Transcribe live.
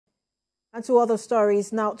And to other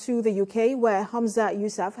stories, now to the UK, where Humza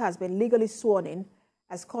Yousaf has been legally sworn in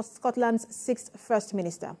as Scotland's 6th First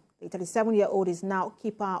Minister. The 37-year-old is now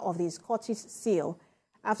keeper of the Scottish seal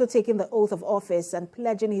after taking the oath of office and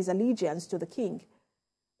pledging his allegiance to the King.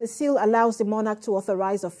 The seal allows the monarch to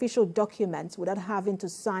authorize official documents without having to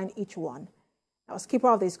sign each one. Now, as keeper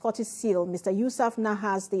of the Scottish seal, Mr. Yousaf now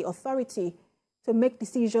has the authority to make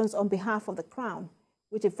decisions on behalf of the Crown,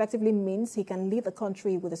 which effectively means he can lead the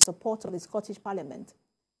country with the support of the Scottish Parliament.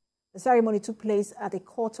 The ceremony took place at the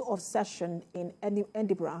Court of Session in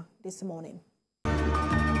Edinburgh this morning.